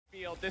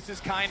This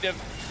is kind of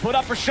put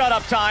up or shut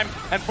up time,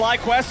 and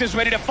FlyQuest is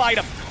ready to fight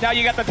him. Now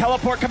you got the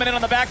teleport coming in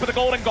on the back, but the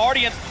Golden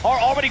Guardians are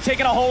already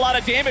taking a whole lot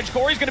of damage.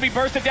 Gori's going to be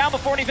bursted down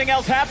before anything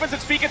else happens,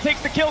 and Spica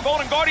takes the kill.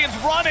 Golden Guardians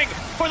running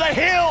for the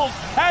hills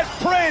as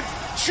Prince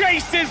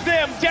chases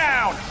them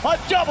down. A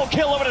double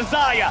kill over to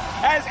Xayah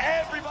as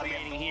everybody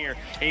here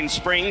in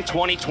spring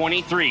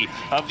 2023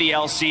 of the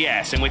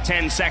LCS, and with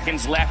 10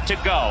 seconds left to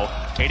go,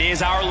 it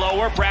is our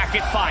lower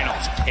bracket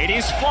finals. It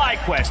is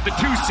FlyQuest, the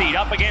 2 seed,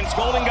 up against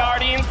Golden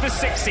Guardians, the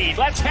 6 seed.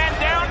 Let's head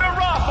down to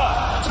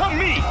Rafa to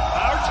meet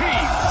our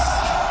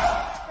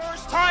teams.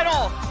 First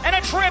title and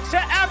a trip to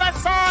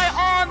MSI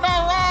on the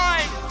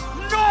line.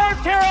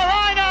 North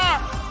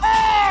Carolina,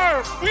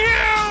 are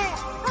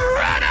you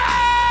ready?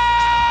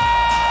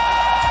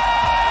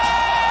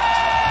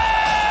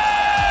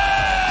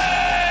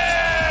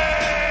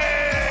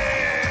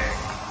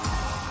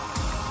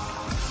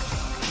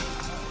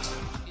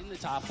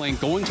 Top lane,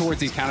 going towards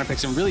these counter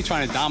picks and really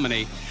trying to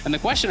dominate. And the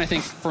question I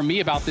think for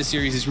me about this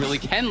series is really,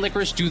 can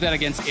Licorice do that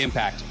against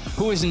Impact,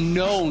 who is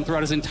known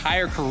throughout his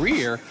entire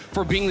career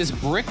for being this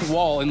brick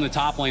wall in the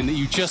top lane that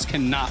you just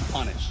cannot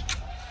punish?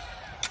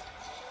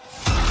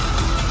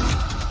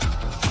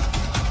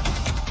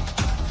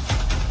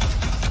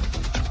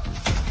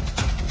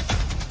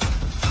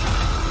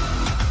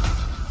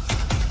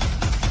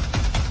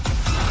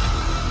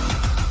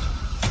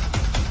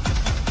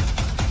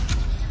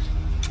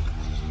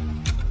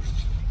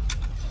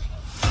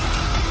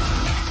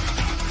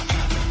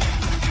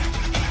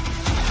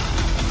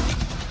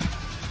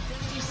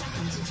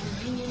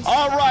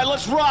 All right,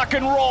 let's rock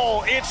and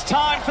roll. It's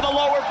time for the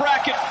lower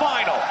bracket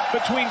final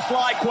between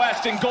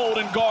FlyQuest and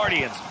Golden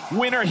Guardians.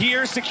 Winner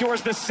here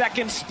secures the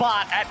 2nd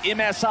spot at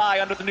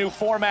MSI under the new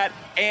format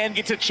and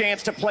gets a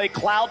chance to play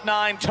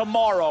Cloud9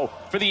 tomorrow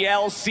for the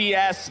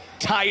LCS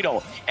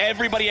title.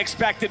 Everybody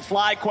expected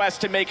FlyQuest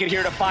to make it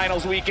here to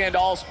finals weekend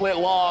all split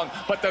long,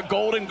 but the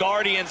Golden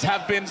Guardians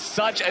have been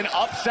such an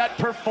upset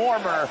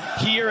performer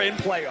here in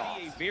playoffs.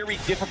 Very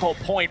difficult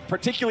point,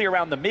 particularly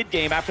around the mid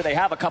game after they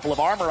have a couple of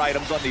armor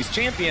items on these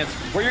champions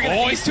where you're going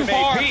to need some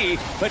AP.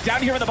 But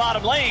down here in the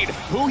bottom lane,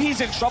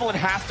 Huhi's in trouble and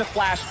has to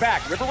flash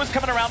back. River was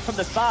coming around from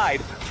the side.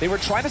 They were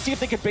trying to see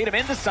if they could bait him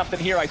into something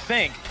here, I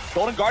think.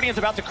 Golden Guardian's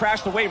about to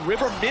crash the wave.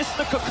 River missed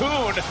the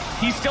cocoon.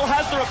 He still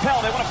has the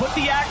repel. They want to put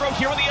the aggro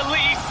here on the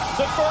Elise.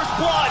 The first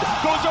blood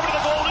goes over to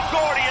the Golden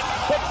Guardians,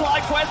 but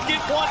FlyQuest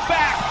get one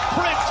back.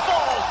 Prince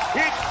falls.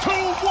 It's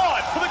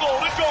 2-1 for the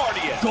Golden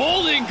Guardians.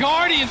 Golden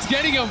Guardians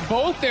getting them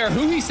both there.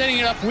 Huhi setting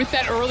it up with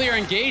that earlier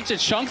engage to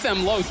chunk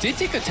them low. Did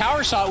take the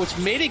tower shot, which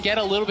made it get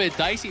a little bit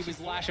dicey. He was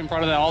lash in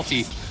front of that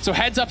ulti. So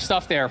heads up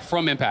stuff there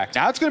from Impact.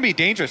 Now it's going to be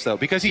dangerous, though,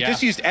 because he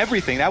just used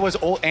everything. That was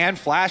ult and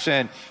flash,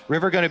 and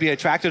River going to be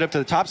attracted up to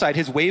the top side.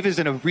 His wave is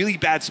in a really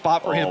bad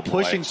spot for him,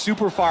 pushing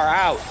super far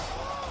out.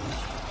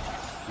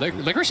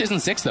 Licorice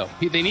isn't 6, though.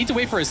 They need to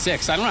wait for his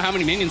 6. I don't know how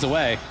many minions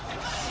away.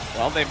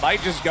 Well, they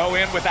might just go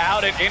in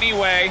without it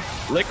anyway.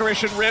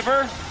 Licorice and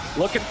River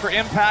looking for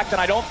Impact,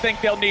 and I don't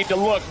think they'll need to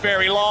look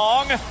very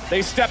long.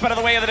 They step out of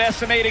the way of the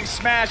decimating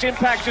smash.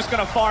 Impact's just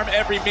going to farm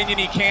every minion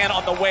he can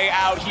on the way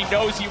out. He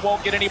knows he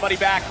won't get anybody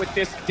back with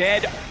this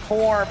dead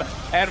form.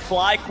 And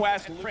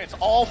FlyQuest, Prince,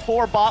 all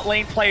 4 bot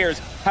lane players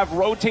have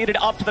rotated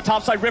up to the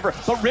top side River.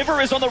 But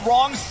River is on the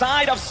wrong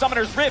side of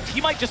Summoner's Rift.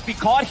 He might just be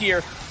caught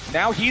here.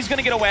 Now he's going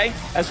to get away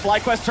as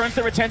FlyQuest turns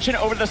their attention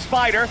over to the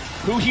Spider,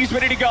 who he's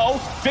ready to go.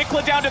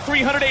 Vicla down to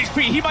 300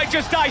 HP. He might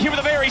just die here at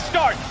the very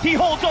start. He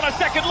holds on a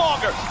second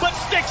longer, but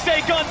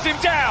Stixxay guns him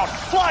down.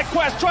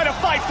 FlyQuest trying to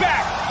fight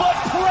back, but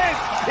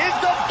Prince is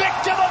the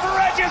victim of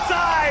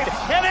regicide,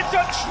 and it's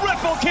a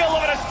triple kill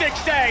over to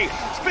Stixxay.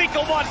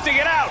 Spica wants to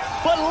get out,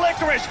 but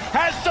Licorice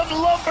has some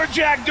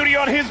lumberjack duty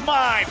on his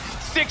mind.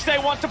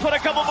 Stixxay wants to put a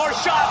couple more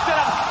shots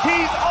at him.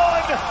 He's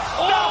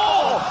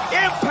unstoppable.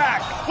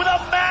 Impact with a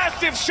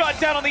massive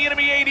shutdown on the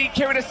enemy AD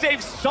carry to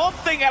save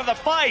something out of the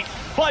fight.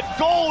 But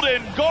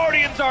Golden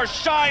Guardians are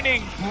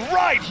shining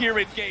bright here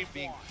in Game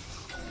 1.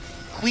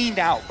 Cleaned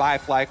out by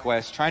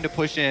FlyQuest, trying to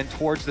push in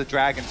towards the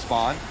dragon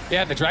spawn.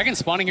 Yeah, the dragon's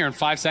spawning here in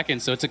 5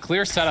 seconds, so it's a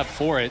clear setup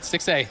for it.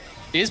 Stixxay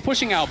is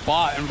pushing out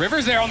bot, and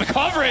River's there on the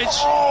coverage.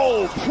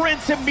 Oh,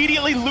 Prince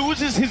immediately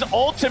loses his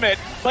ultimate,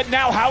 but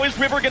now how is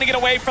River going to get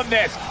away from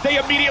this? They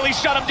immediately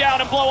shut him down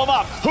and blow him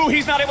up.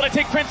 Huhi's not able to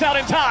take Prince out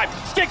in time.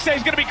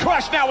 Stixxay's going to be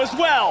crushed now as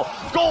well.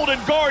 Golden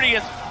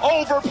Guardians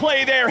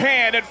overplay their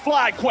hand, and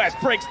FlyQuest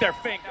breaks their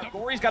finger.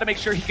 Gori's got to make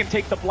sure he can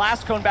take the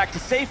blast cone back to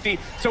safety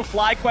so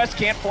FlyQuest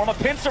can't form a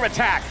pincer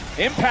attack.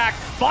 Impact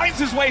finds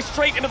his way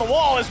straight into the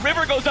wall as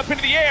River goes up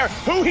into the air.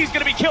 Huhi's going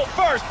to be killed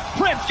first.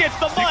 Prince gets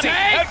the money,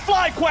 and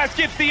FlyQuest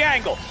gets the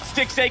angle.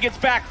 Stixxay gets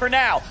back for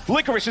now.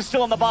 Licorice is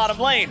still in the bottom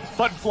lane,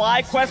 but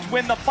FlyQuest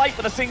win the fight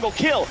with a single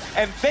kill,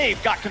 and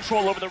they've got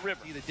control over the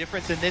River. The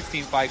difference in this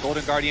team fight,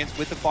 Golden Guardians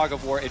with the Fog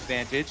of War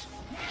advantage.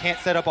 Can't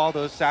set up all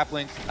those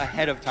saplings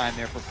ahead of time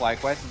there for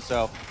FlyQuest, and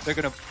so they're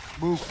going to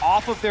move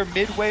off of their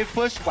mid-wave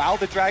push while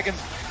the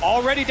Dragon's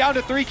already down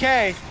to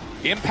 3K.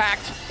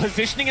 Impact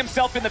positioning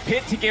himself in the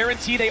pit to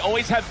guarantee they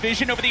always have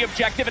vision over the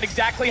objective and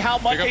exactly how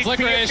much HP it's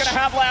going to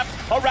have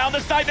left. Around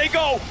the side they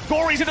go.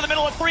 Gori's into the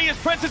middle of 3 as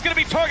Prince is going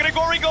to be targeted.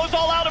 Gori goes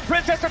all out and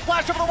Prince has to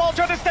flash over the wall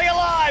trying to stay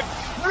alive.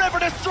 River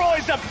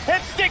destroys them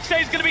and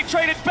Stixxay is going to be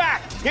traded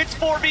back. It's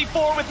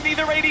 4v4 with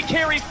neither AD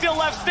carry still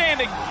left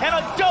standing and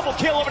a double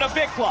kill over to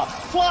Vicla.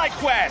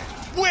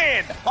 FlyQuest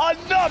win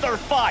another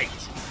fight.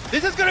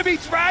 This is going to be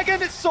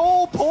Dragon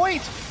Soul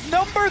point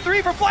number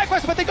 3 for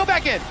FlyQuest, but they go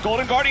back in.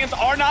 Golden Guardians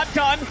are not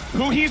done.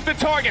 Huhi's the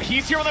target.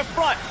 He's here on the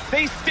front.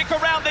 They stick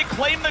around. They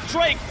claim the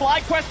Drake.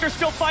 FlyQuest are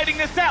still fighting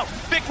this out.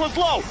 Vicla's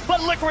low,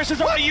 but Licorice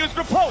has already used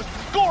Repose.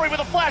 Gori with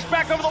a flash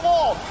back over the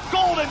wall.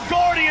 Golden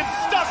Guardians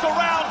stuck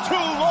around too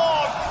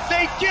long.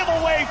 They give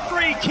away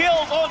 3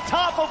 kills on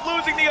top of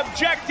losing the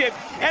objective,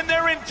 and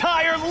their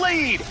entire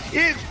lead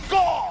is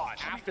gone.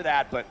 After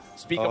that, but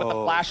Spica with the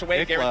flash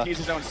away guarantees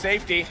his own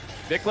safety.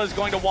 Vicla's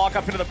going to walk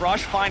up into the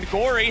brush, find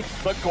Gori,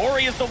 but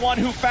Gori is the one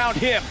who found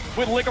him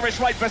with Licorice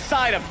right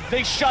beside him.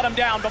 They shut him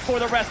down before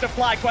the rest of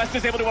FlyQuest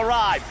is able to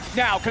arrive.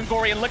 Now, can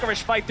Gori and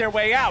Licorice fight their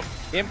way out?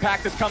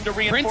 Impact has come to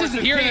reinforce Prince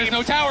isn't here, team. there's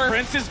no tower.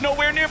 Prince is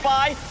nowhere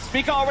nearby.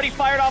 Spica already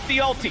fired off the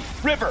ulti.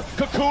 River,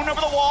 cocoon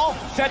over the wall,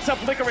 sets up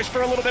Licorice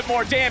for a little bit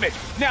more damage.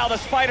 Now the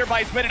Spider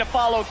Bite's ready to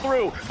follow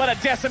through, but a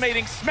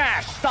decimating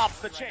smash stops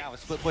the chain. Now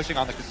it's split pushing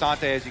on the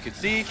Cassante, as you can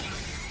see,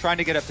 trying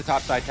to get up to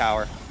topside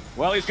tower.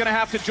 Well, he's going to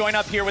have to join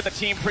up here with the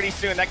team pretty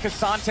soon. That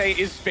Cassante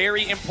is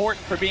very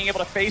important for being able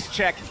to face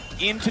check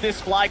into this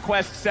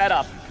FlyQuest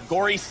setup.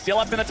 Gori still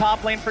up in the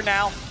top lane for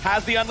now,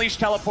 has the Unleashed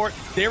teleport.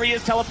 There he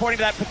is teleporting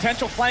to that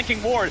potential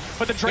flanking ward,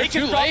 but the Drake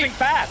is dropping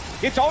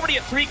fast. It's already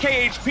at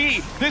 3k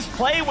HP. This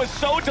play was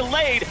so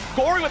delayed.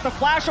 Gori with the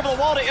flash over the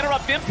wall to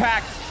interrupt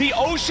Impact. The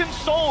Ocean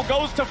Soul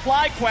goes to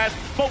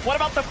FlyQuest, but what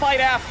about the fight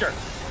after?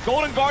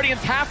 Golden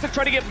Guardians have to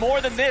try to get more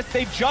than this.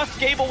 They just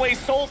gave away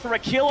Soul for a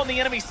kill on the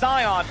enemy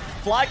Sion.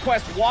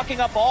 FlyQuest walking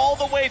up all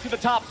the way to the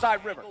top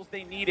side river.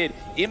 They needed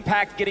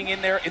Impact getting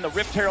in there in the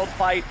Rift Herald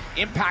fight,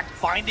 Impact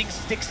finding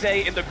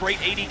Stixxay in the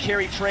great AD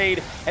carry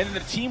trade, and then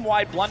the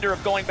team-wide blunder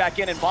of going back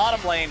in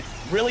bottom lane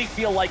really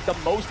feel like the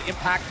most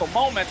impactful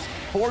moments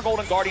for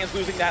Golden Guardians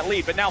losing that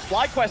lead. But now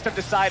FlyQuest have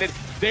decided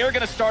they're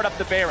going to start up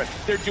the Baron.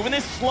 They're doing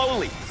this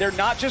slowly. They're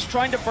not just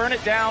trying to burn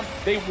it down.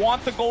 They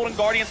want the Golden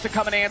Guardians to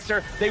come and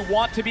answer. They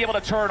want to be able to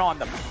turn on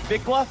them.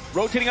 Vicla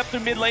rotating up through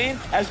mid lane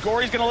as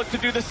Gori's going to look to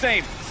do the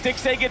same.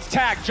 Stixxay gets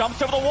tagged,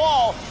 jumps over the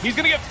wall. He's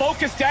going to get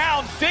focused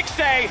down.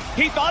 Stixxay,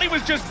 he thought he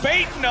was just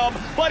baiting him,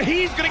 but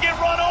he's going to get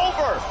run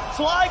over.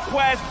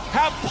 FlyQuest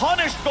have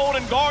punished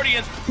Golden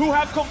Guardians, who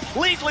have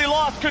completely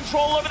lost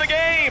control over the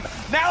game.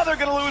 Now they're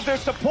going to lose their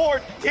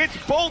support. It's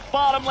both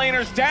bottom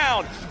laners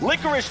down.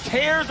 Licorice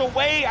tears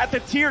away at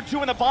the tier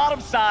 2 in the bottom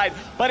side,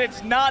 but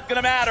it's not going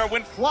to matter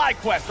when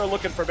FlyQuest are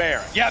looking for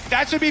Baron. Yep,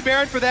 that should be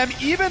Baron for them.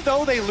 Even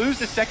though they lose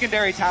the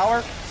secondary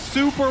tower,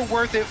 super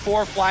worth it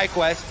for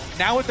FlyQuest.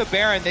 Now with the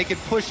Baron, they can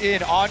push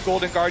in on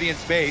Golden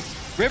Guardian's base.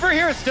 River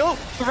here is still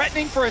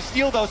threatening for a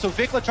steal, though, so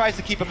Vicla tries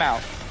to keep him out.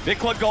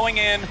 Vicla going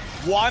in,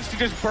 wants to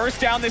just burst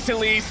down this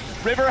Elise.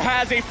 River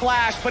has a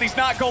flash, but he's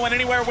not going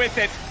anywhere with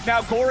it.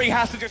 Now Gori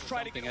has to just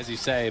try to... As you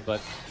say, but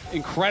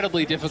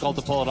incredibly difficult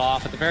to pull it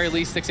off. At the very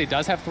least, Stixxay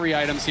does have 3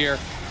 items here,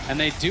 and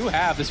they do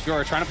have this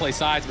Fiora trying to play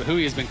sides, but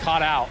Huhi has been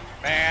caught out.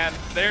 Man,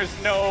 there's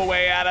no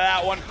way out of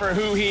that one for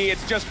Huhi.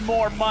 It's just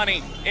more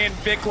money in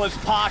Vicla's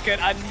pocket.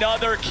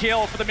 Another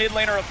kill for the mid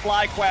laner of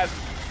FlyQuest.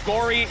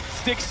 Gori,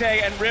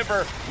 Stixxay, and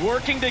River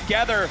working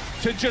together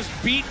to just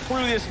beat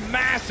through this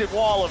massive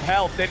wall of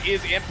health that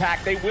is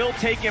Impact. They will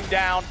take him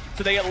down,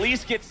 so they at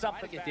least get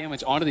something to get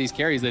damage onto these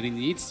carries that he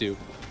needs to.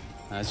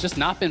 It's just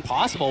not been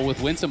possible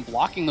with Winsome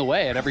blocking the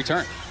way at every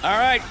turn. All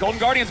right, Golden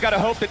Guardians got to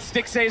hope that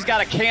Stixxay's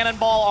got a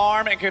cannonball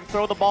arm and can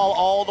throw the ball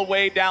all the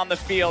way down the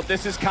field.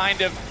 This is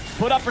kind of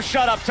put up or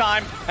shut up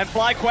time, and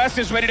FlyQuest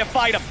is ready to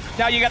fight him.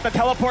 Now you got the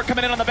teleport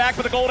coming in on the back,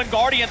 but the Golden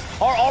Guardians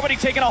are already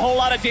taking a whole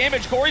lot of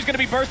damage. Gori's going to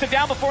be bursted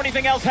down before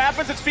anything else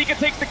happens, and Spica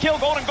takes the kill.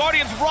 Golden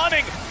Guardians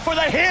running for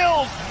the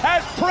hills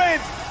as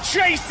Prince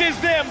chases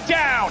them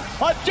down.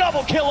 A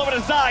double kill over to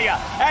Xayah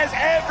as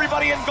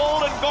everybody in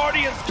Golden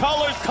Guardians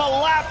colors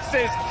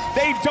collapses.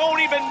 They don't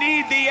even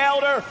need the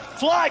Elder.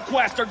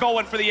 FlyQuest are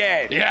going for the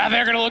edge. Yeah,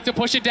 they're going to look to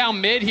push it down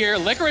mid here.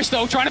 Licorice,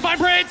 though, trying to find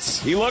Prince.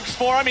 He looks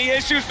for him. He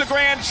issues the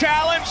grand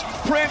challenge.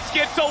 Prince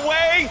gets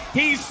away.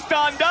 He's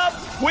stunned up.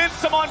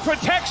 Winsome on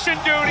protection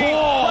duty,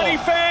 but he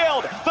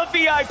failed. The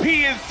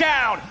VIP is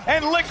down,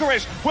 and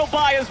Licorice will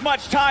buy as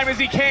much time as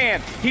he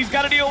can. He's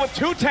got to deal with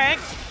 2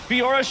 tanks.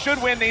 Fiora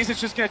should win these.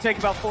 It's just going to take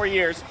about 4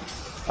 years.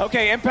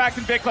 Okay, Impact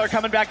and Vicla are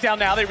coming back down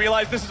now. They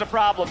realize this is a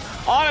problem.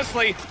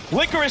 Honestly,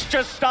 Licorice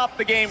just stopped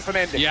the game from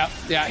ending. Yeah,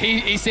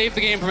 he saved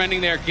the game from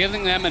ending there,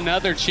 giving them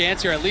another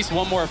chance here, at least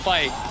one more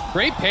fight.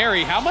 Great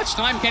parry. How much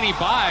time can he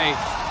buy?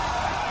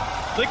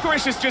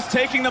 Licorice is just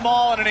taking them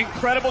all on an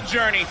incredible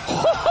journey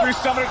through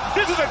some of it.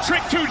 This is a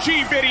Trick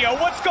 2G video.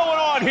 What's going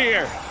on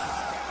here?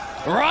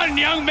 Run,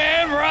 young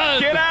man,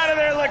 run! Get out of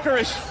there,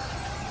 Licorice.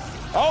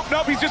 Oh,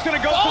 nope, he's just going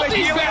to go for the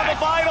healing of the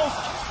vitals.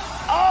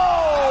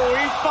 Oh,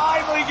 he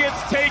finally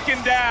gets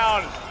taken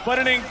down. But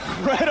an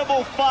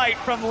incredible fight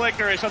from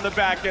Licorice on the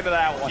back end of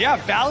that one. Yeah,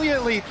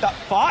 valiantly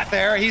fought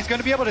there. He's going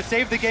to be able to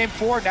save the game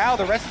for now.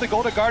 The rest of the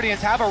Golden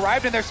Guardians have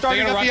arrived, and they're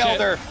starting up the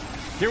Elder.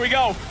 Here we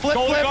go.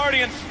 Golden flip.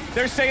 Guardians.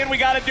 They're saying we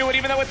got to do it,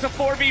 even though it's a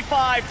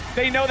 4v5.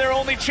 They know their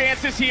only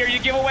chances here. You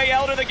give away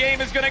Elder, the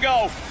game is going to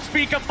go.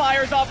 Spica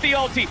fires off the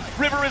ulti.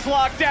 River is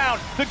locked down.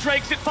 The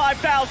Drake's at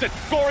 5,000.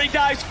 Gori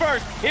dies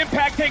first.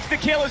 Impact takes the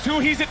kill as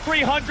Huhi's at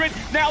 300.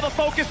 Now the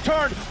focus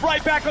turned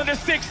right back onto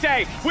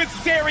Stixxay with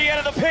Zeri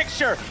out of the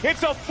picture.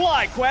 It's a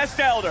FlyQuest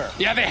Elder.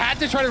 Yeah, they had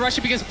to try to rush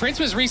it because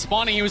Prince was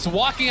respawning. He was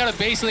walking out of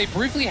base, so they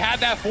briefly had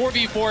that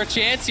 4v4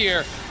 chance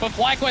here. But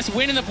FlyQuest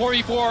win in the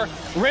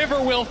 4v4.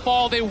 River will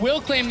fall. They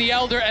will claim the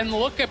Elder, and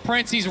look at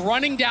Prince. He's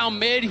running down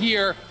mid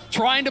here,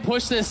 trying to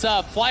push this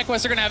up.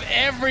 FlyQuest are going to have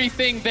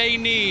everything they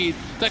need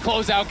to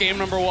close out game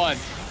number 1.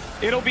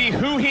 It'll be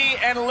Huhi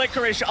and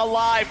Licorice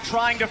alive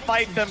trying to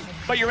fight them,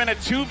 but you're in a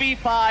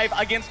 2v5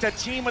 against a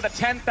team with a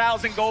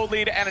 10,000 gold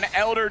lead and an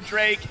Elder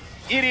Drake.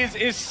 It is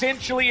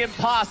essentially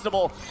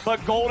impossible,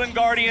 but Golden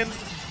Guardians,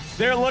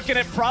 they're looking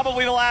at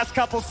probably the last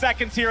couple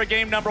seconds here of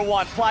game number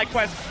 1.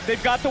 FlyQuest,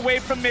 they've got the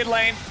wave from mid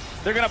lane.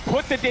 They're going to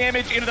put the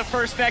damage into the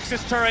first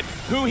Nexus turret.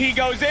 Huhi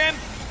goes in,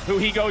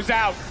 Huhi goes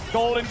out.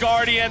 Golden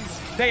Guardians,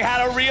 they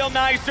had a real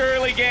nice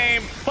early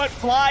game, but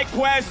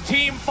FlyQuest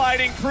team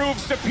fighting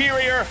proves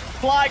superior.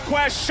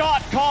 FlyQuest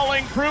shot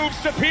calling proves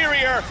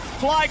superior.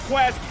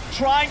 FlyQuest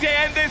trying to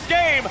end this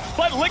game,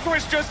 but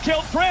Licorice just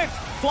killed Prince.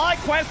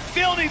 FlyQuest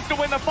still needs to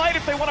win the fight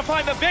if they want to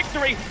find the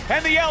victory,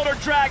 and the Elder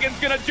Dragon's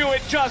gonna do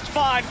it just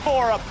fine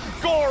for him.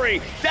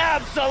 Gori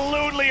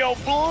absolutely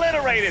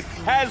obliterated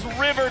as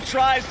River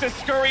tries to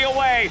scurry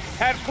away,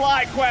 and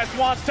FlyQuest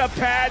wants to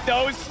pad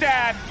those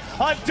stats.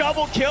 A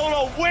double kill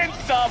to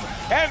Winsome,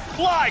 and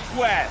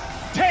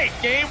FlyQuest take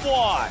game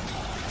 1.